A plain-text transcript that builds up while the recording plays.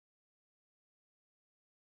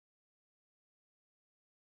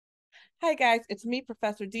Hi guys, it's me,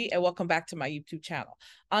 Professor D, and welcome back to my YouTube channel.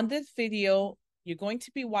 On this video, you're going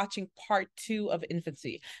to be watching part 2 of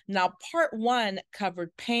infancy. Now, part 1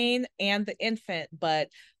 covered pain and the infant, but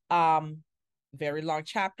very long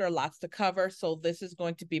chapter, lots to cover. So this is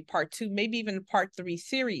going to be part 2, maybe even part 3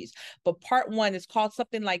 series. But part 1 is called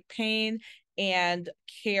something like pain and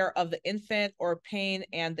care of the infant, or pain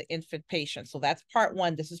and the infant patient. So that's part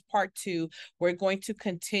 1. This is part 2. We're going to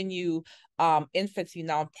continue infancy.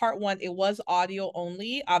 Now in part 1, it was audio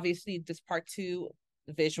only. Obviously, this part 2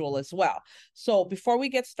 visual as well. So before we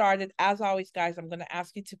get started, as always, guys, I'm going to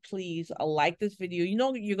ask you to please like this video. You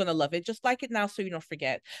know you're going to love it. Just like it now so you don't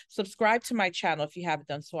forget. Subscribe to my channel if you haven't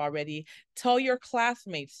done so already. Tell your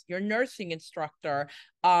classmates, your nursing instructor,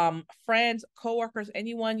 friends, coworkers,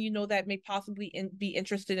 anyone you know that may possibly be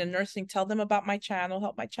interested in nursing. Tell them about my channel.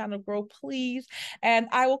 Help my channel grow, please. And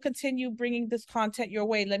I will continue bringing this content your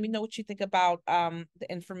way. Let me know what you think about the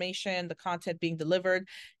information, the content being delivered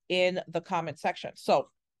in the comment section. So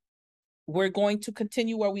we're going to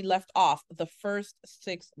continue where we left off, the first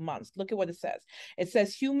 6 months. Look at what it says. It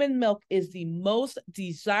says human milk is the most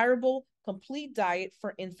desirable complete diet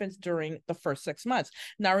for infants during the first 6 months.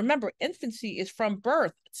 Now, remember, infancy is from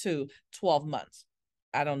birth to 12 months.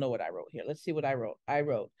 I don't know what I wrote here. Let's see what I wrote. I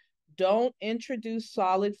wrote, don't introduce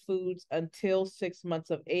solid foods until 6 months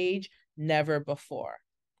of age, never before.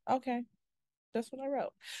 Okay. That's what I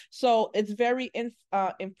wrote. So it's very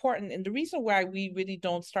important. And the reason why we really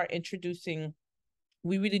don't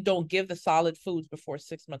give the solid foods before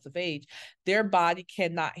 6 months of age, their body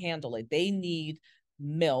cannot handle it. They need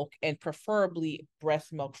milk, and preferably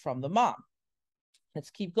breast milk from the mom.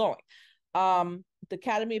 Let's keep going. The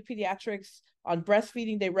Academy of Pediatrics on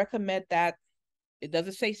breastfeeding, they recommend that, it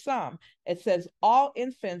doesn't say some, it says all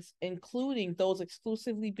infants, including those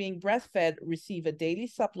exclusively being breastfed, receive a daily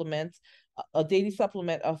supplement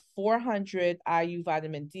of 400 IU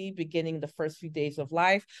vitamin D beginning the first few days of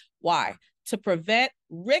life. Why? To prevent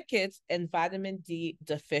rickets and vitamin D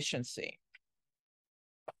deficiency.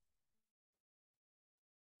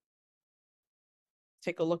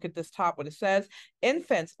 Take a look at this top, what it says.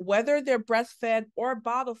 Infants, whether they're breastfed or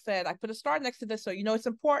bottle fed, I put a star next to this so you know it's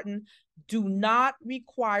important, do not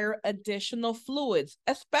require additional fluids,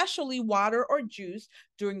 especially water or juice,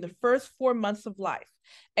 during the first 4 months of life.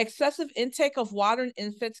 Excessive intake of water in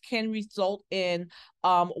infants can result in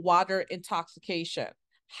water intoxication,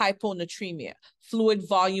 hyponatremia, fluid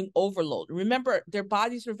volume overload. Remember, their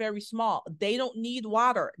bodies are very small. They don't need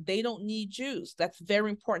water. They don't need juice. That's very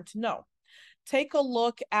important to know. Take a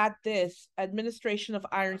look at this administration of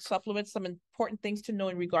iron supplements. Some important things to know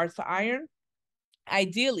in regards to iron.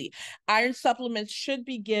 Ideally, iron supplements should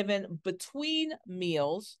be given between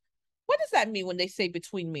meals. What does that mean when they say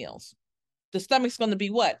between meals? The stomach's going to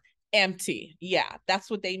be what? Empty. Yeah,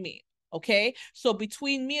 that's what they mean. Okay, so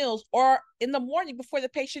between meals or in the morning before the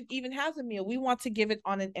patient even has a meal, we want to give it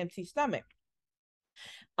on an empty stomach.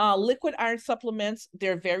 Liquid iron supplements,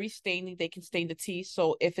 they're very staining. They can stain the teeth.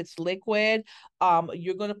 So if it's liquid,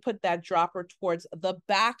 you're going to put that dropper towards the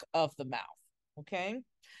back of the mouth. Okay.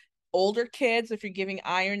 Older kids, if you're giving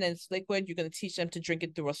iron and it's liquid, you're going to teach them to drink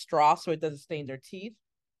it through a straw so it doesn't stain their teeth.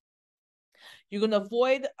 You're going to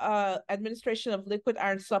avoid administration of liquid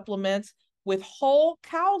iron supplements with whole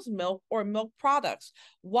cow's milk or milk products.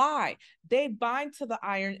 Why? They bind to the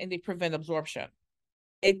iron and they prevent absorption.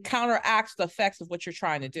 It counteracts the effects of what you're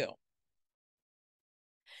trying to do.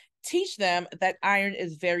 Teach them that iron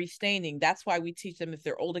is very staining. That's why we teach them, if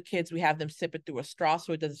they're older kids, we have them sip it through a straw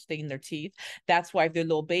so it doesn't stain their teeth. That's why if they're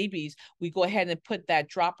little babies, we go ahead and put that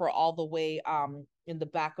dropper all the way in the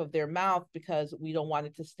back of their mouth, because we don't want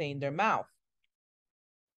it to stain their mouth.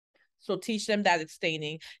 So teach them that it's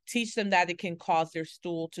staining. Teach them that it can cause their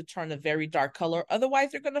stool to turn a very dark color.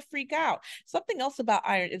 Otherwise, they're going to freak out. Something else about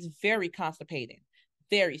iron, is very constipating.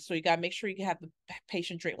 Very. So you got to make sure you have the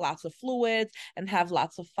patient drink lots of fluids and have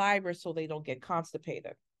lots of fiber so they don't get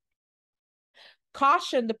constipated.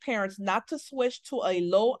 Caution the parents not to switch to a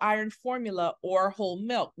low iron formula or whole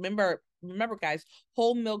milk. Remember guys,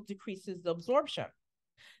 whole milk decreases the absorption.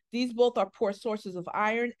 These both are poor sources of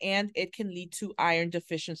iron, and it can lead to iron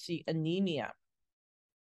deficiency anemia.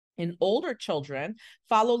 In older children,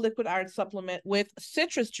 follow liquid iron supplement with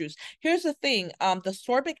citrus juice. Here's the thing, the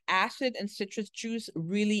sorbic acid in citrus juice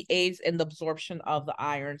really aids in the absorption of the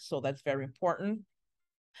iron, so that's very important.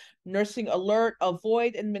 Nursing alert,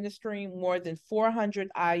 avoid administering more than 400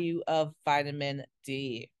 IU of vitamin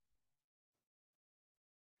D.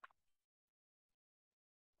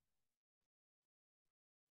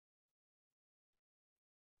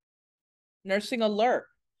 Nursing alert.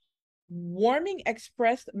 Warming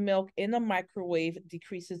expressed milk in a microwave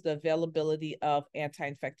decreases the availability of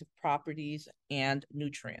anti-infective properties and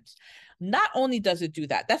nutrients. Not only does it do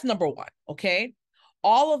that, that's number one, okay?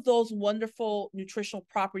 All of those wonderful nutritional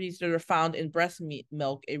properties that are found in breast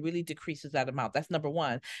milk, it really decreases that amount. That's number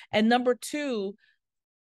one. And number two,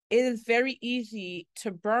 it is very easy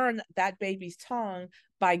to burn that baby's tongue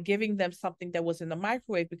by giving them something that was in the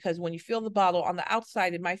microwave, because when you feel the bottle on the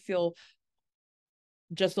outside, it might feel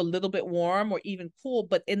just a little bit warm or even cool,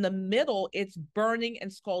 but in the middle, it's burning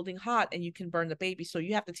and scalding hot, and you can burn the baby. So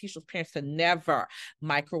you have to teach those parents to never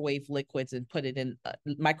microwave liquids and put it in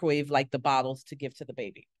microwave like the bottles to give to the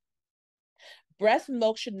baby. Breast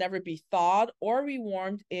milk should never be thawed or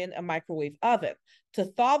rewarmed in a microwave oven. To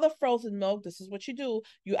thaw the frozen milk, this is what you do.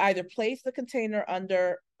 You either place the container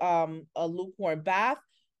under a lukewarm bath,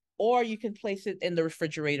 or you can place it in the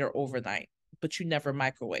refrigerator overnight, but you never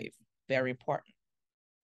microwave. Very important.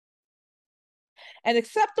 An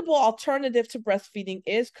acceptable alternative to breastfeeding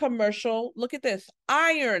is commercial, look at this,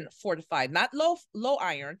 iron fortified, not low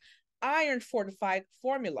iron fortified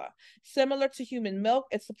formula. Similar to human milk,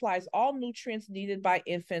 it supplies all nutrients needed by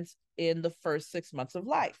infants in the first 6 months of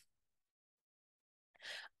life.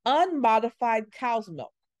 Unmodified cow's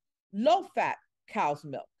milk, low-fat cow's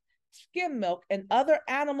milk, skim milk, and other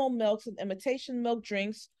animal milks and imitation milk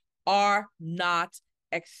drinks are not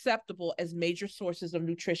acceptable as major sources of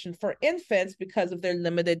nutrition for infants because of their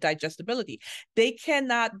limited digestibility. They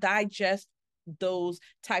cannot digest those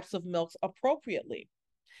types of milks appropriately.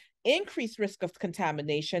 Increased risk of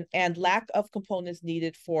contamination and lack of components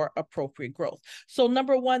needed for appropriate growth. So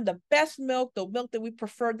number one, the best milk, the milk that we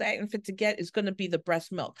prefer that infant to get, is going to be the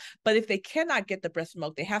breast milk. But if they cannot get the breast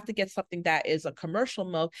milk, they have to get something that is a commercial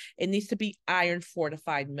milk. It needs to be iron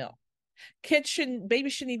fortified milk. Babies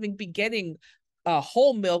shouldn't even be getting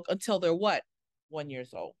whole milk until they're what? 1 year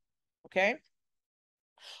old. Okay.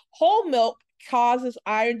 Whole milk causes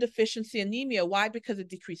iron deficiency anemia. Why? Because it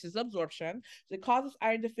decreases absorption. So it causes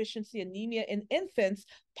iron deficiency anemia in infants,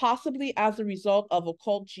 possibly as a result of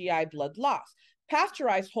occult GI blood loss.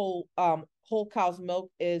 Pasteurized whole cow's milk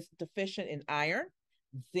is deficient in iron,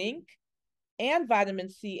 zinc, and vitamin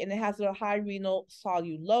C, and it has a high renal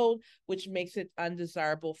solute load, which makes it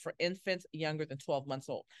undesirable for infants younger than 12 months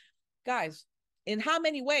old. Guys, in how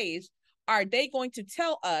many ways are they going to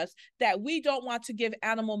tell us that we don't want to give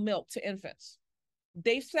animal milk to infants?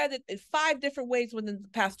 They've said it in 5 different ways within the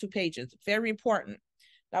past 2 pages. Very important.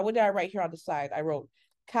 Now, what did I write here on the side? I wrote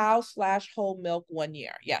cow/whole milk 1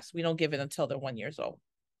 year. Yes, we don't give it until they're 1 year old,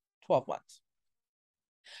 12 months.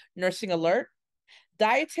 Nursing alert.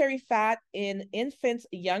 Dietary fat in infants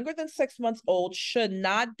younger than 6 months old should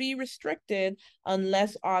not be restricted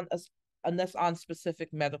unless on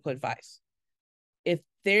specific medical advice. If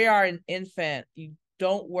they are an infant, you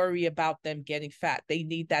don't worry about them getting fat. They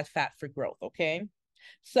need that fat for growth, okay?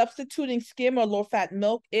 Substituting skim or low-fat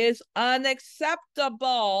milk is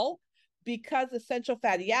unacceptable because essential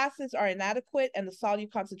fatty acids are inadequate and the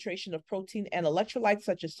solute concentration of protein and electrolytes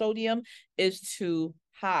such as sodium is too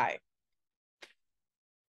high.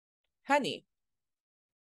 Honey.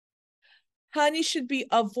 Honey should be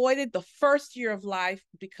avoided the first year of life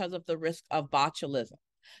because of the risk of botulism.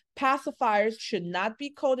 Pacifiers should not be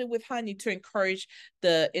coated with honey to encourage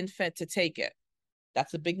the infant to take it.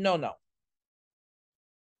 That's a big no-no.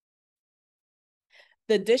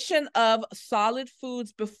 The addition of solid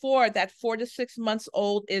foods before that 4 to 6 months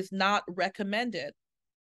old is not recommended.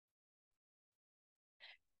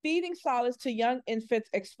 Feeding solids to young infants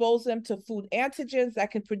expose them to food antigens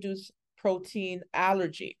that can produce protein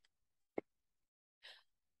allergy.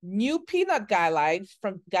 New peanut guidelines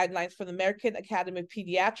from the American Academy of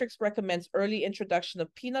Pediatrics recommends early introduction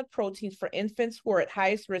of peanut proteins for infants who are at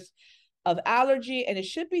highest risk of allergy, and it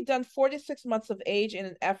should be done 4 to 6 months of age in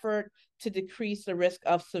an effort to decrease the risk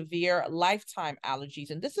of severe lifetime allergies.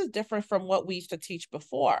 And this is different from what we used to teach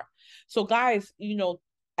before. So guys, you know,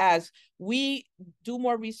 as we do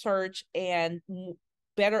more research and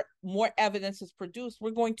more evidence is produced, we're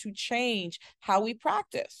going to change how we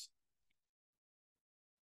practice.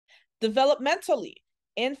 Developmentally,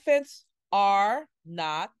 infants are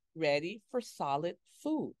not ready for solid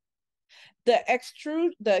food. The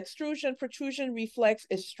extrusion protrusion reflex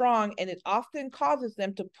is strong, and it often causes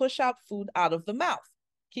them to push out food out of the mouth.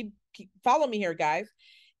 Keep follow me here, guys.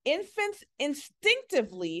 Infants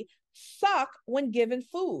instinctively suck when given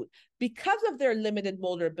food. Because of their limited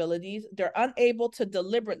motor abilities, they're unable to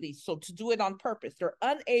deliberately, so to do it on purpose, they're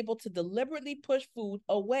unable to deliberately push food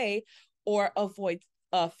away or avoid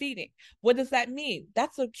feeding. What does that mean?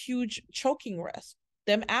 That's a huge choking risk,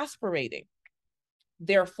 them aspirating.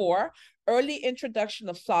 Therefore, early introduction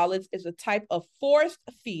of solids is a type of forced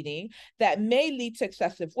feeding that may lead to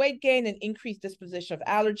excessive weight gain and increased disposition of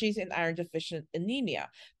allergies and iron deficient anemia.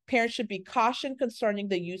 Parents should be cautioned concerning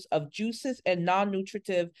the use of juices and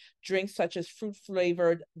non-nutritive drinks such as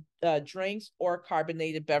fruit-flavored drinks or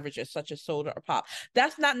carbonated beverages such as soda or pop.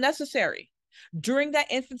 That's not necessary. During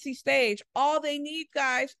that infancy stage, all they need,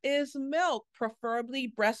 guys, is milk, preferably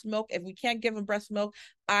breast milk. If we can't give them breast milk,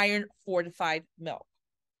 iron-fortified milk.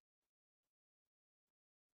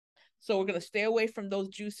 So we're going to stay away from those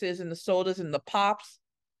juices and the sodas and the pops.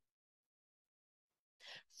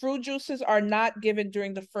 Fruit juices are not given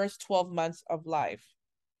during the first 12 months of life.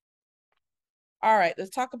 All right, let's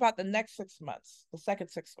talk about the next 6 months, the second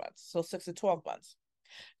 6 months, so 6 to 12 months.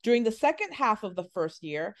 During the second half of the first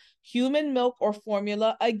year, human milk or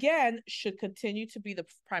formula, again, should continue to be the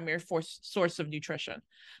primary source of nutrition.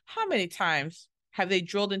 How many times have they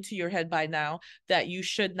drilled into your head by now that you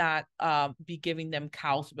should not be giving them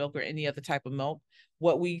cow's milk or any other type of milk?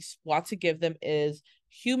 What we want to give them is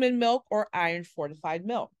human milk or iron-fortified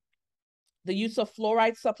milk. The use of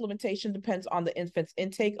fluoride supplementation depends on the infant's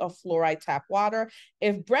intake of fluoride tap water.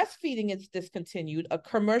 If breastfeeding is discontinued, a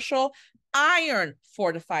commercial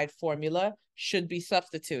iron-fortified formula should be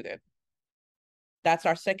substituted. That's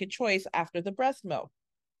our second choice after the breast milk.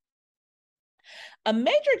 A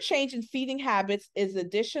major change in feeding habits is the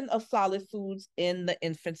addition of solid foods in the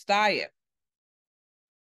infant's diet.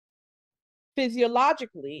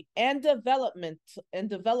 Physiologically and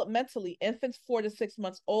developmentally, infants 4 to 6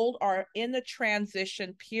 months old are in the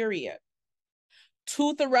transition period.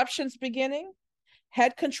 Tooth eruptions beginning,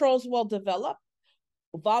 head controls well developed,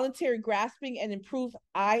 voluntary grasping and improved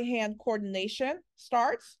eye-hand coordination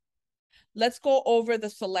starts. Let's go over the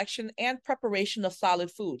selection and preparation of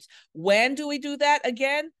solid foods. When do we do that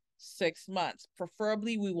again? 6 months.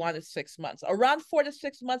 Preferably, we wanted 6 months. Around 4 to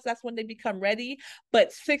 6 months, that's when they become ready.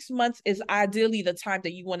 But 6 months is ideally the time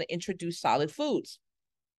that you want to introduce solid foods.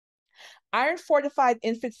 Iron-fortified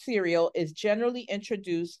infant cereal is generally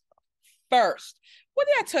introduced first. What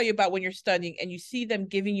did I tell you about when you're studying and you see them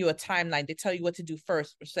giving you a timeline? They tell you what to do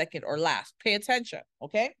first or second or last. Pay attention,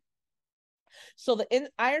 okay? So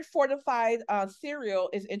the iron-fortified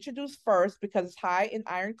cereal is introduced first because it's high in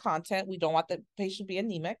iron content. We don't want the patient to be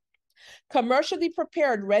anemic. Commercially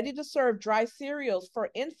prepared, ready-to-serve dry cereals for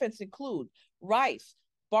infants include rice,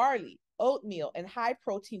 barley, oatmeal, and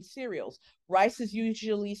high-protein cereals. Rice is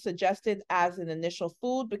usually suggested as an initial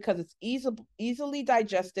food because it's easily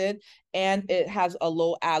digested and it has a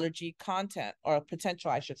low allergy content, or potential,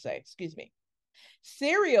 I should say, excuse me.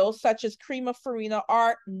 Cereals such as cream of farina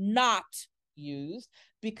are not used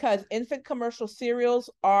because infant commercial cereals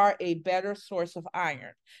are a better source of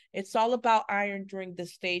iron. It's all about iron during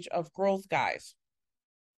this stage of growth, guys.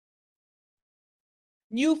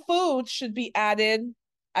 New foods should be added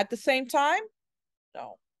at the same time?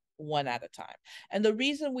 No, one at a time. And the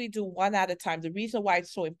reason we do one at a time, the reason why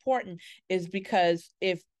it's so important is because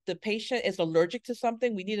if the patient is allergic to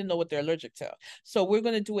something, we need to know what they're allergic to. So we're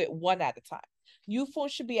going to do it one at a time. New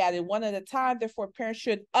foods should be added one at a time. Therefore, parents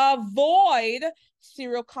should avoid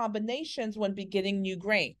cereal combinations when beginning new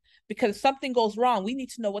grain because if something goes wrong, we need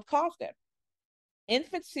to know what caused it.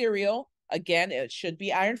 Infant cereal, again, it should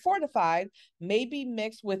be iron fortified, may be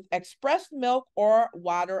mixed with expressed milk or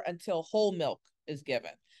water until whole milk is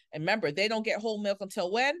given. And remember, they don't get whole milk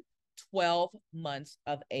until when? 12 months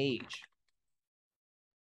of age.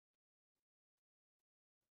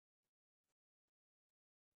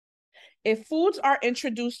 If foods are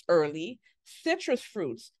introduced early, citrus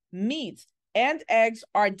fruits, meats, and eggs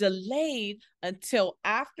are delayed until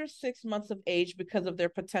after 6 months of age because of their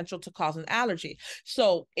potential to cause an allergy.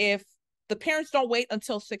 So if the parents don't wait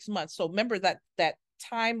until 6 months, so remember that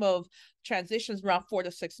time of transitions around 4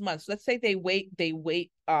 to 6 months. Let's say they don't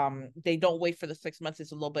wait for the 6 months,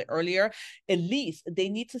 it's a little bit earlier. At least they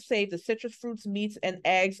need to save the citrus fruits, meats, and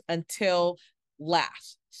eggs until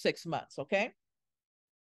last 6 months, okay?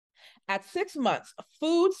 At 6 months,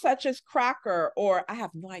 foods such as cracker, or I have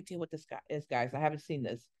no idea what this guy is, guys. I haven't seen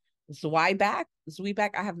this. Zwieback,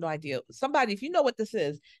 I have no idea. Somebody, if you know what this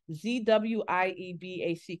is,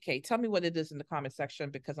 Zwieback. Tell me what it is in the comment section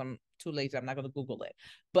because I'm too lazy. I'm not going to Google it.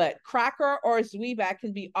 But cracker or Zwieback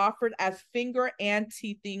can be offered as finger and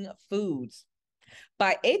teething foods.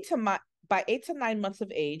 By 8 to 9 months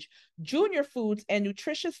of age, junior foods and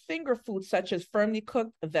nutritious finger foods such as firmly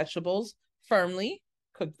cooked vegetables,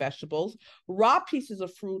 raw pieces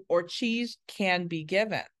of fruit, or cheese can be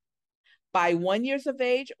given. By 1 year of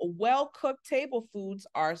age, well-cooked table foods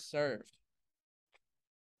are served.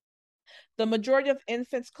 The majority of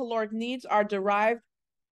infants' caloric needs are derived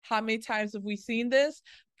How many times have we seen this?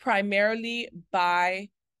 Primarily by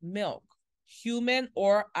milk, human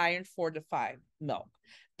or iron fortified milk.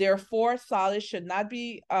 Therefore, solids should not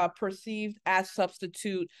be perceived as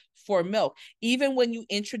substitute for milk. Even when you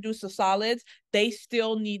introduce the solids, they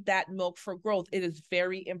still need that milk for growth. It is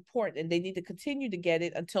very important, and they need to continue to get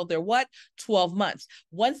it until they're what? 12 months.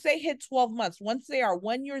 Once they hit 12 months, once they are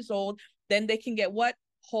 1 year old, then they can get what?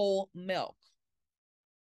 Whole milk.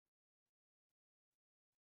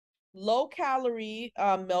 Low-calorie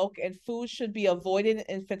milk and food should be avoided in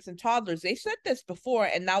infants and toddlers. They said this before,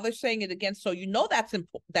 and now they're saying it again. So you know that's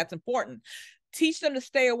important. Teach them to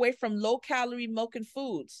stay away from low-calorie milk and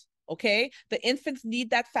foods. Okay, the infants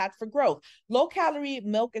need that fat for growth. Low-calorie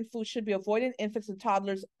milk and food should be avoided in infants and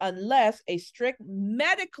toddlers unless a strict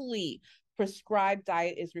medically prescribed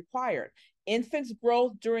diet is required. Infants'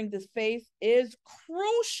 growth during this phase is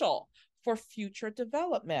crucial for future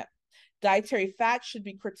development. Dietary fat should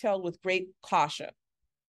be curtailed with great caution.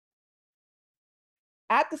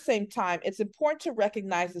 At the same time, it's important to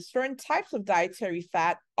recognize that certain types of dietary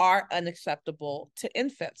fat are unacceptable to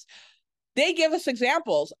infants. They give us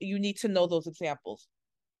examples. You need to know those examples.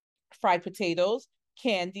 Fried potatoes,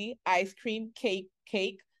 candy, ice cream,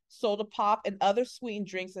 cake, soda pop, and other sweetened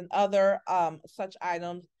drinks and other such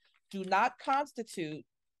items do not constitute,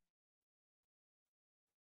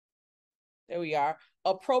 there we are,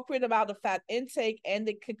 appropriate amount of fat intake, and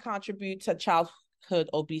they could contribute to childhood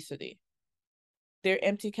obesity. They're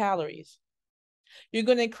empty calories. You're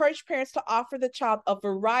going to encourage parents to offer the child a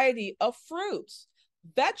variety of fruits,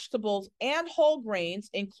 vegetables, and whole grains,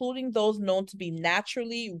 including those known to be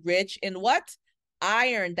naturally rich in what?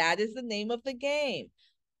 Iron. That is the name of the game.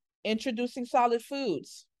 Introducing solid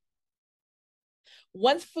foods.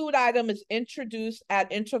 Once food item is introduced at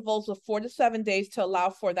intervals of 4 to 7 days to allow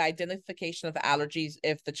for the identification of allergies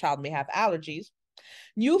if the child may have allergies,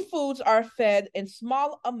 new foods are fed in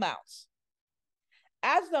small amounts.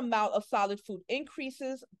 As the amount of solid food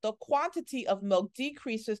increases, the quantity of milk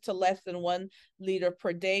decreases to less than 1 liter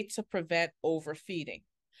per day to prevent overfeeding.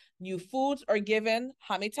 New foods are given,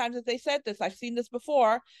 how many times have they said this? I've seen this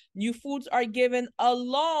before. New foods are given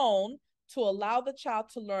alone to allow the child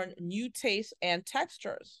to learn new tastes and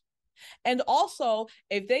textures. And also,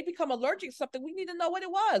 if they become allergic to something, we need to know what it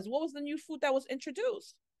was. What was the new food that was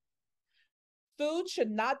introduced? Food should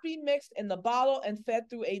not be mixed in the bottle and fed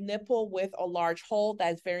through a nipple with a large hole.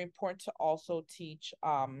 That is very important to also teach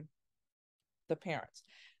the parents.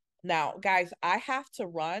 Now, guys, I have to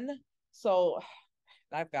run. So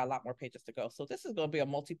I've got a lot more pages to go. So this is going to be a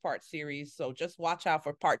multi-part series. So just watch out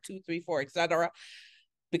for part 2, 3, 4, etc.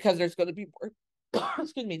 Because there's going to be more,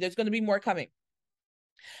 excuse me, there's going to be more coming.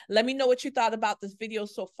 Let me know what you thought about this video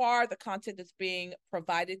so far, the content that's being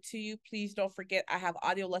provided to you. Please don't forget, I have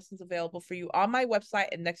audio lessons available for you on my website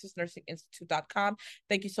at nexusnursinginstitute.com.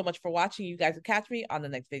 Thank you so much for watching. You guys will catch me on the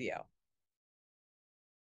next video.